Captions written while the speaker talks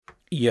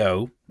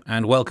Yo,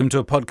 and welcome to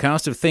a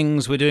podcast of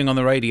things we're doing on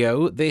the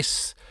radio.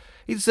 This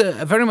is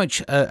very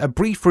much a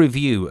brief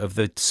review of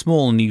the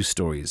small news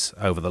stories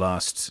over the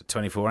last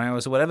 24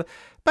 hours or whatever.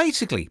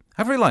 Basically,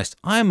 I've realised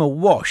I am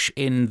awash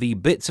in the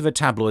bits of a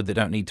tabloid that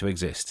don't need to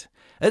exist.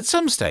 At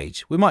some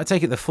stage, we might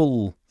take it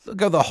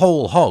go the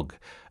whole hog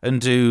and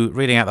do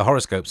reading out the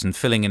horoscopes and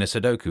filling in a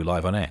Sudoku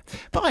live on air.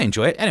 But I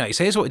enjoy it. Anyway,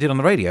 so here's what we did on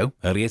the radio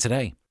earlier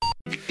today.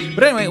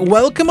 But anyway,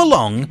 welcome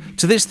along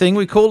to this thing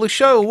we call the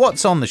show.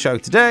 What's on the show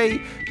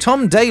today?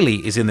 Tom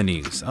Daley is in the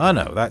news. I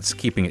know, that's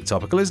keeping it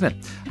topical, isn't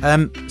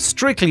it?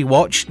 Strictly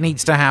Watch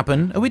needs to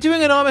happen. Are we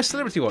doing an I'm a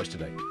Celebrity Watch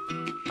today?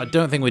 I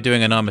don't think we're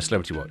doing an I'm a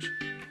Celebrity Watch.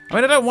 I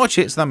mean, I don't watch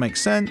it, so that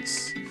makes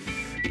sense.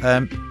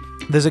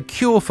 There's a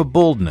cure for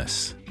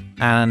baldness.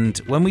 And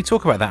when we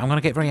talk about that, I'm going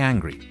to get very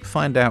angry.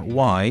 Find out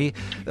why.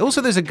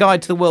 Also, there's a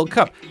guide to the World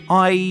Cup.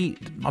 I'm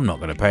not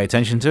going to pay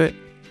attention to it.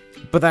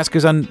 But that's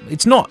because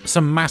it's not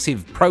some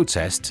massive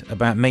protest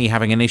about me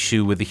having an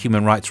issue with the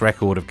human rights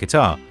record of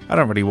Qatar. I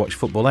don't really watch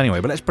football anyway,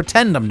 but let's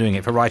pretend I'm doing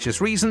it for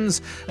righteous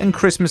reasons, and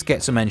Christmas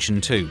gets a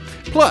mention too.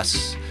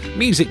 Plus,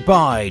 music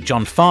by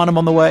John Farnham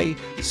on the way,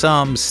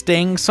 some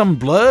Sting, some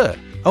Blur.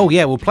 Oh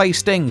yeah, we'll play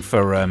Sting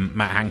for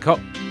Matt Hancock.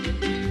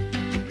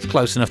 It's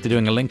close enough to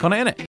doing a link on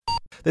it, innit?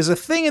 There's a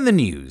thing in the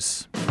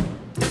news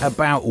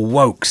about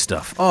woke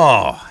stuff.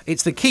 Oh,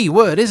 it's the key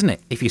word, isn't it?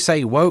 If you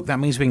say woke, that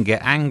means we can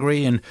get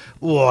angry and,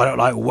 I don't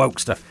like woke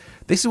stuff.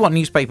 This is what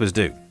newspapers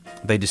do.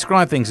 They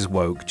describe things as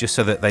woke just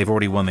so that they've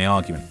already won the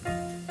argument.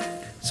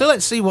 So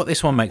let's see what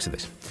this one makes of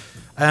this.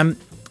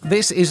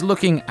 This is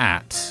looking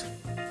at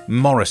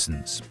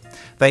Morrisons.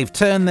 They've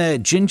turned their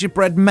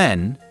gingerbread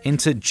men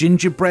into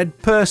gingerbread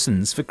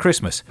persons for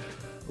Christmas.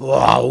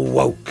 Oh,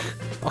 woke.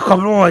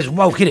 I'm always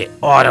woke, innit?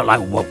 Oh, I don't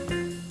like woke.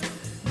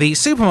 The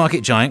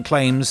supermarket giant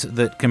claims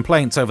that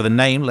complaints over the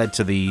name led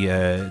to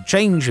the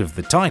change of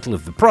the title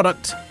of the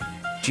product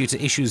due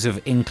to issues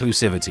of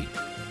inclusivity.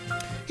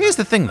 Here's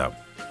the thing, though,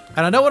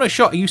 and I don't want to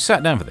shock you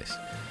sat down for this.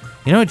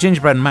 You know a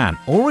gingerbread man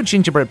or a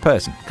gingerbread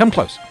person? Come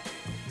close.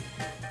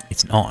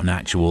 It's not an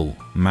actual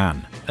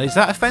man. Is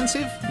that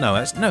offensive?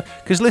 No,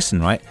 because listen,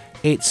 right?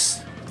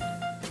 It's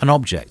an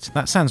object.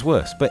 That sounds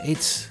worse, but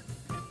it's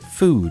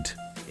food.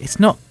 It's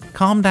not.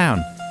 Calm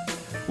down.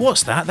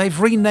 What's that? They've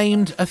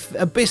renamed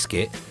a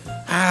biscuit?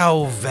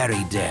 How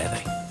very dare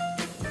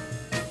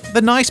they?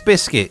 The nice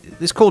biscuit.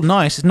 It's called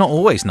nice. It's not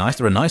always nice.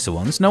 There are nicer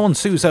ones. No one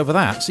sues over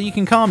that. So you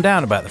can calm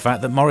down about the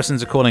fact that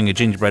Morrisons are calling a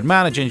gingerbread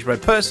man a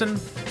gingerbread person.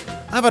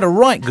 I've had a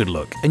right good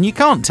look, and you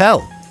can't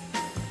tell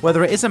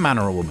whether it is a man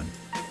or a woman.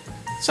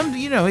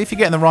 If you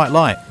get in the right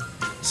light.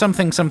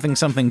 Something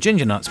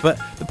ginger nuts.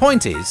 But the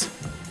point is,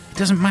 it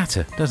doesn't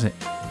matter, does it?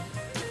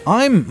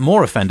 I'm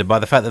more offended by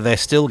the fact that they're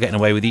still getting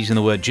away with using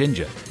the word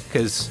ginger.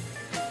 Because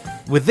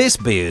with this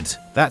beard,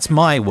 that's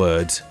my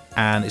word,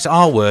 and it's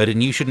our word,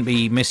 and you shouldn't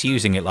be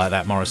misusing it like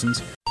that,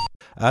 Morrisons.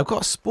 I've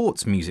got a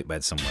sports music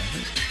bed somewhere.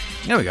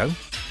 There we go.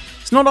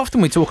 It's not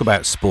often we talk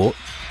about sport,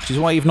 which is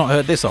why you've not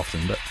heard this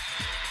often, but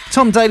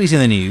Tom Daley's in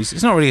the news.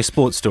 It's not really a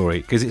sports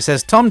story, because it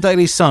says Tom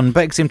Daley's son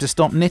begs him to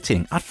stop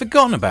knitting. I'd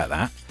forgotten about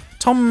that.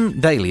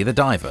 Tom Daley, the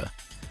diver,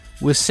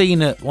 was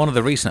seen at one of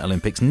the recent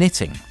Olympics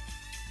knitting.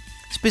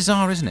 It's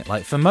bizarre, isn't it?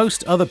 Like, for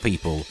most other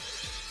people,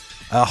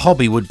 a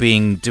hobby would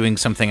be doing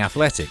something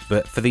athletic,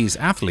 but for these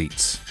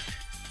athletes,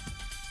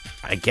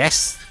 I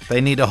guess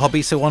they need a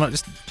hobby, so why not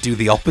just do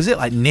the opposite,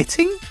 like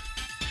knitting?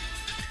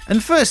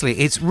 And firstly,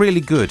 it's really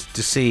good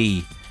to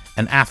see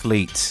an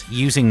athlete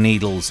using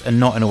needles and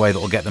not in a way that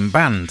will get them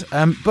banned.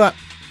 But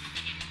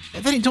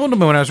then it dawned on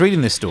me when I was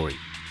reading this story.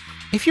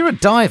 If you're a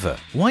diver,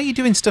 why are you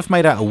doing stuff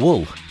made out of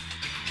wool?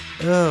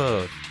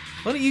 Oh,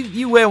 why don't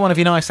you wear one of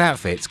your nice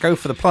outfits, go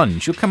for the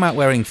plunge, you'll come out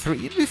wearing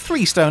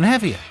 3 stone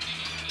heavier.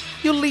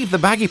 You'll leave the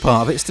baggy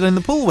part of it still in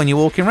the pool when you're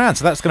walking around,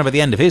 so that's going to be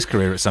the end of his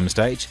career at some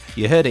stage.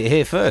 You heard it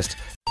here first.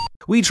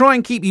 We try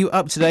and keep you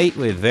up to date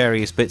with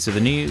various bits of the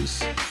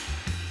news,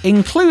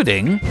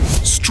 including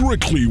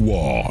Strictly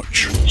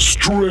Watch.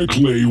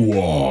 Strictly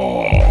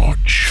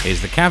Watch.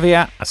 Here's the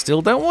caveat, I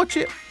still don't watch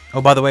it.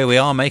 Oh, by the way, we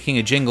are making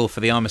a jingle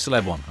for the I'm a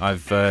Celeb one.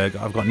 I've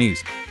got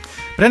news.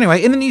 But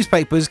anyway, in the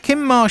newspapers,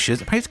 Kim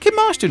Marsh's... Is Kim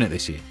Marsh doing it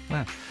this year?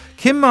 Wow.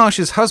 Kim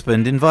Marsh's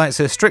husband invites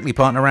her Strictly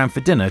partner around for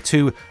dinner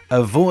to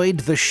avoid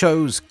the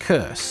show's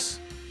curse.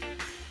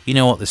 You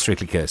know what the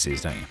Strictly curse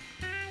is, don't you?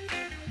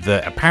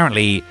 That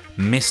apparently,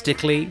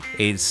 mystically,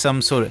 is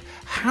some sort of...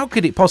 How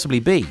could it possibly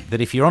be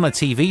that if you're on a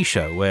TV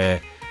show where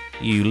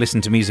you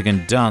listen to music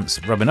and dance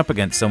rubbing up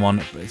against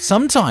someone,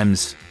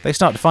 sometimes they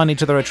start to find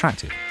each other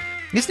attractive?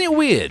 Isn't it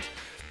weird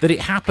that it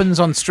happens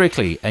on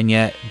Strictly and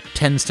yet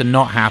tends to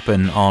not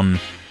happen on,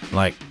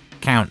 like,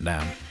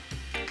 Countdown?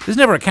 There's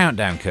never a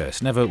countdown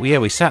curse. Never.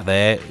 We sat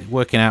there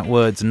working out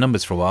words and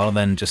numbers for a while, and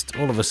then just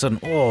all of a sudden,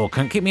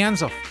 can't keep my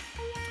hands off.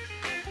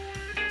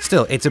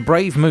 Still, it's a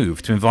brave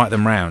move to invite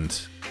them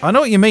round. I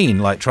know what you mean,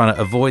 like trying to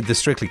avoid the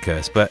Strictly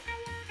curse, but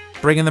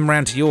bringing them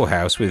round to your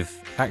house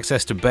with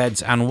access to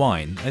beds and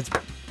wine, it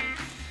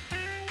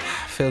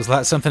feels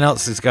like something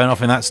else is going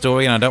off in that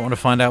story, and I don't want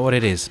to find out what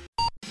it is.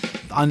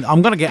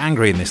 I'm going to get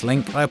angry in this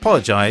link. I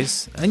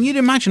apologise. And you'd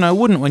imagine I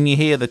wouldn't when you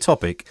hear the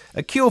topic.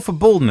 A cure for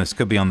baldness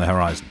could be on the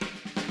horizon.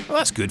 Well,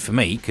 that's good for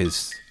me,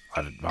 because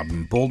I'm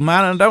a bald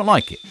man and I don't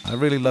like it. I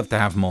really love to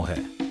have more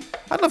hair.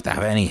 I'd love to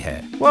have any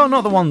hair. Well,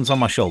 not the ones on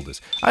my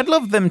shoulders. I'd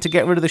love them to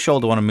get rid of the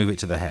shoulder one and move it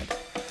to the head.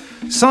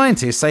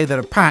 Scientists say that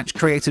a patch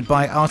created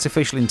by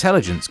artificial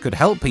intelligence could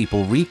help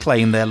people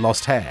reclaim their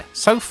lost hair.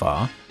 So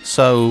far,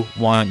 so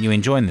why aren't you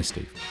enjoying this,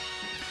 Steve?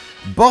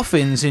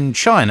 Boffins in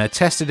China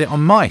tested it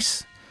on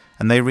mice,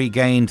 and they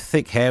regained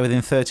thick hair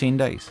within 13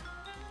 days.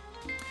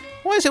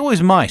 Why is it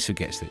always mice who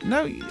gets it?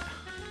 No,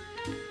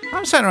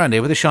 I'm sat around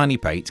here with a shiny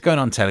pate, going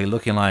on telly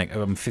looking like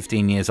I'm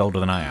 15 years older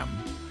than I am,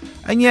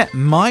 and yet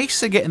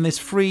mice are getting this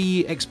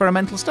free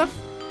experimental stuff?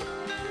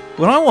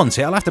 When I want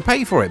it, I'll have to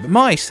pay for it, but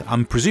mice,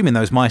 I'm presuming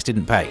those mice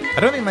didn't pay. I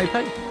don't think they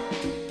paid.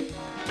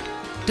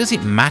 Does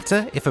it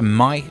matter if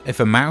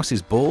a mouse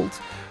is bald?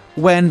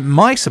 When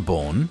mice are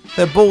born,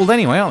 they're bald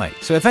anyway, aren't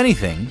they? So if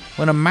anything,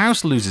 when a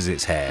mouse loses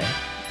its hair,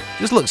 it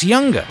just looks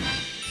younger.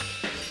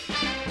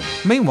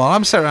 Meanwhile,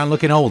 I'm sat around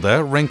looking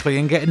older, wrinkly,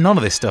 and getting none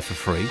of this stuff for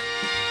free.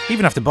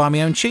 Even have to buy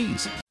my own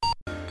cheese.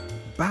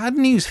 Bad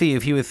news for you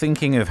if you were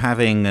thinking of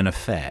having an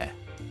affair.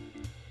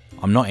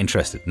 I'm not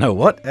interested. No,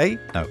 what? Eh?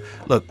 No.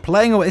 Look,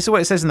 playing away, this is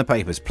what it says in the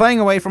papers. Playing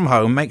away from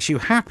home makes you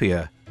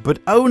happier, but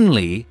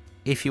only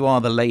if you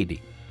are the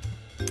lady.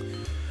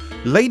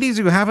 Ladies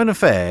who have an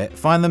affair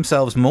find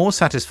themselves more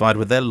satisfied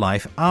with their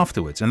life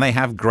afterwards, and they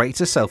have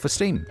greater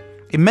self-esteem.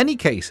 In many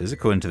cases,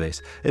 according to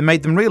this, it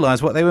made them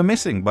realise what they were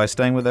missing by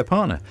staying with their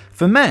partner.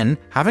 For men,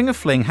 having a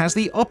fling has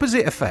the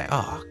opposite effect.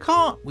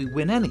 Can't we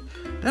win any?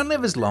 Don't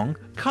live as long,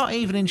 can't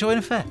even enjoy an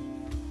affair.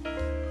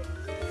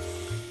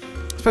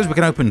 I suppose we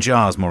can open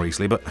jars more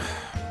easily, but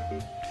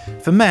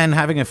for men,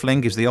 having a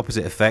fling gives the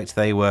opposite effect.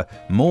 They were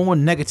more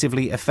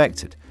negatively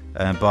affected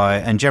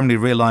and generally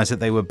realised that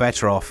they were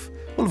better off.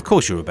 Well, of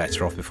course you were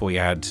better off before you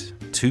had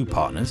two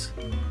partners.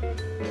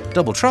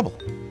 Double trouble.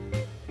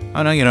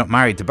 I know you're not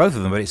married to both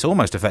of them, but it's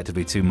almost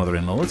effectively two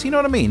mother-in-laws. You know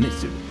what I mean?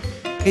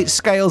 It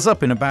scales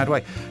up in a bad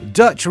way.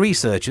 Dutch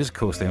researchers, of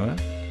course they were,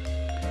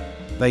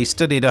 they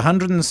studied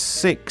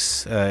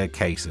 106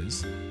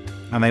 cases,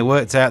 and they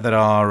worked out that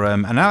our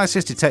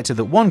analysis detected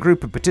that one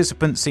group of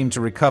participants seemed to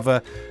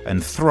recover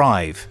and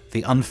thrive,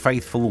 the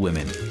unfaithful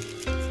women.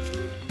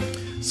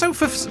 So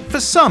for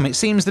some, it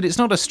seems that it's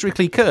not a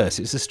strictly curse,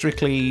 it's a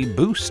strictly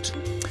boost.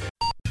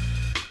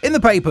 In the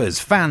papers,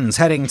 fans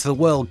heading to the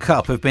World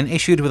Cup have been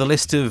issued with a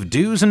list of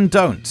do's and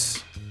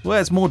don'ts. Well,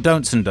 there's more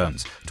don'ts and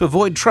don'ts. To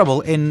avoid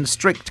trouble in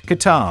strict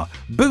Qatar,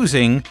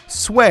 boozing,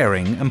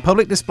 swearing, and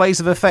public displays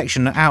of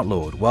affection are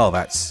outlawed. Well,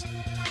 that's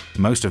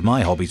most of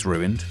my hobbies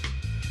ruined.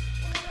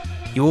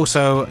 You're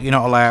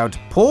not allowed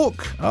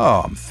pork.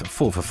 I'm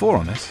 4 for 4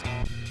 on this.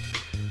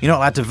 You're not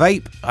allowed to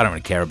vape. I don't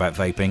really care about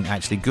vaping.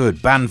 Actually,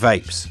 good. Ban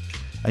vapes.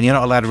 And you're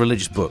not allowed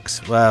religious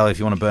books. Well, if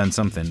you want to burn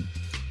something.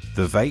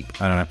 The vape?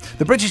 I don't know.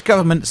 The British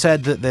government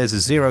said that there's a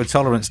zero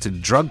tolerance to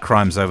drug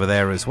crimes over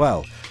there as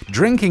well.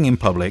 Drinking in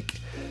public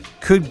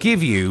could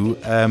give you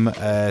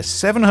a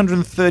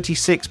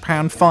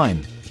 £736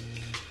 fine.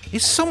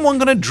 Is someone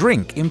going to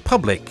drink in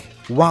public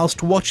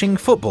whilst watching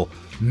football?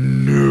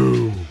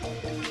 No.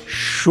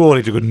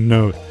 Surely to God,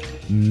 no.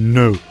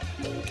 No.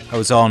 When I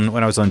was on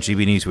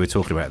GB News, we were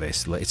talking about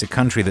this. It's a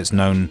country that's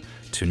known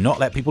to not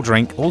let people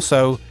drink.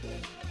 Also,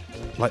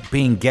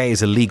 being gay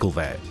is illegal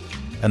there.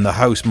 And the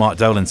host, Mark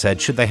Dolan, said,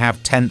 should they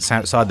have tents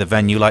outside the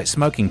venue, like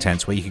smoking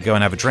tents, where you could go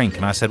and have a drink?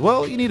 And I said,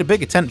 well, you need a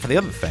bigger tent for the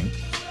other thing.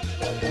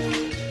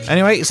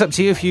 Anyway, it's up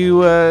to you if you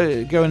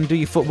go and do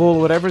your football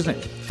or whatever, isn't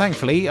it?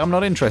 Thankfully, I'm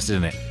not interested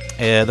in it.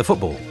 The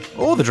football,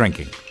 or the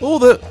drinking,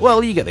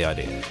 well, you get the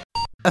idea.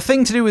 A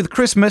thing to do with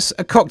Christmas,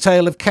 a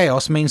cocktail of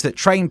chaos, means that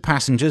train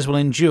passengers will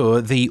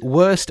endure the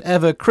worst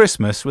ever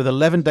Christmas with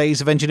 11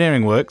 days of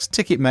engineering works,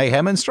 ticket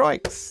mayhem and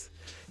strikes.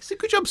 It's a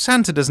good job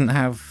Santa doesn't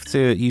have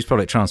to use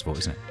public transport,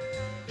 isn't it?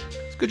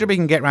 It's a good job he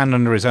can get round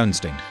under his own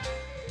steam.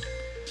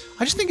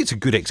 I just think it's a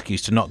good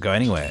excuse to not go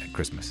anywhere at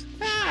Christmas.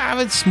 Have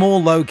a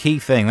small, low-key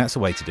thing, that's the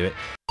way to do it.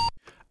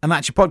 And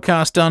that's your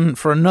podcast done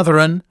for another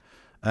run,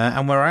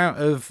 and we're out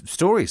of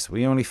stories.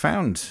 We only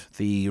found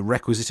the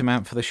requisite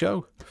amount for the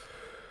show.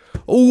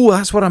 Oh,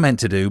 that's what I meant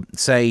to do.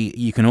 Say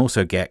you can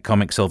also get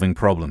Comic Solving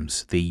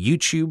Problems, the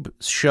YouTube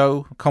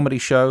show, comedy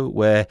show,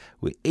 where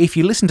if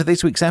you listen to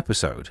this week's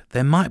episode,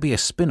 there might be a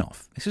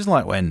spin-off. This is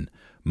like when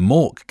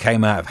Mork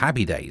came out of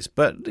Happy Days,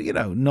 but,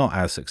 not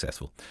as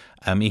successful.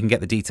 You can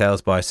get the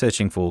details by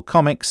searching for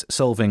Comics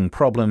Solving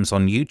Problems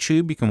on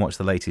YouTube. You can watch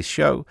the latest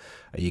show.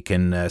 You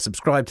can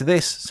subscribe to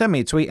this. Send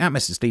me a tweet at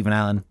Mr. Stephen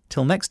Allen.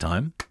 Till next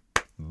time,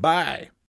 bye.